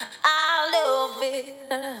it.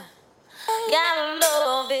 Gotta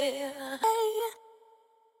love it.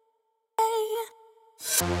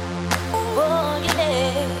 Oh,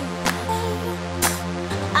 yeah.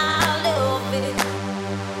 I love it.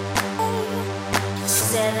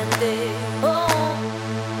 Saturday. Oh,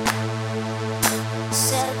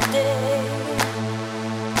 Saturday.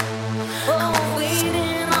 Oh, I'm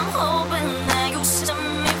waiting, I'm hoping that you set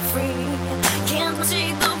me free. Can't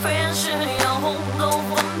take the pressure you hold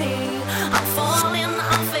over me. I'm falling,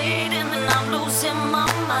 I'm fading, and I'm losing my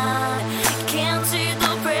mind. Can't take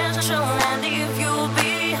the pressure and leave you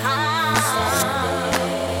behind.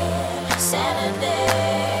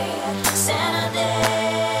 Saturday, Saturday,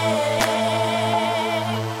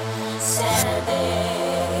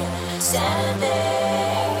 Saturday,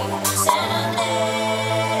 Saturday, Saturday.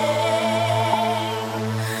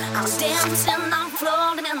 I'm dancing, I'm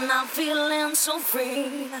floating, and I'm feeling so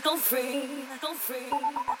free, so free, so free.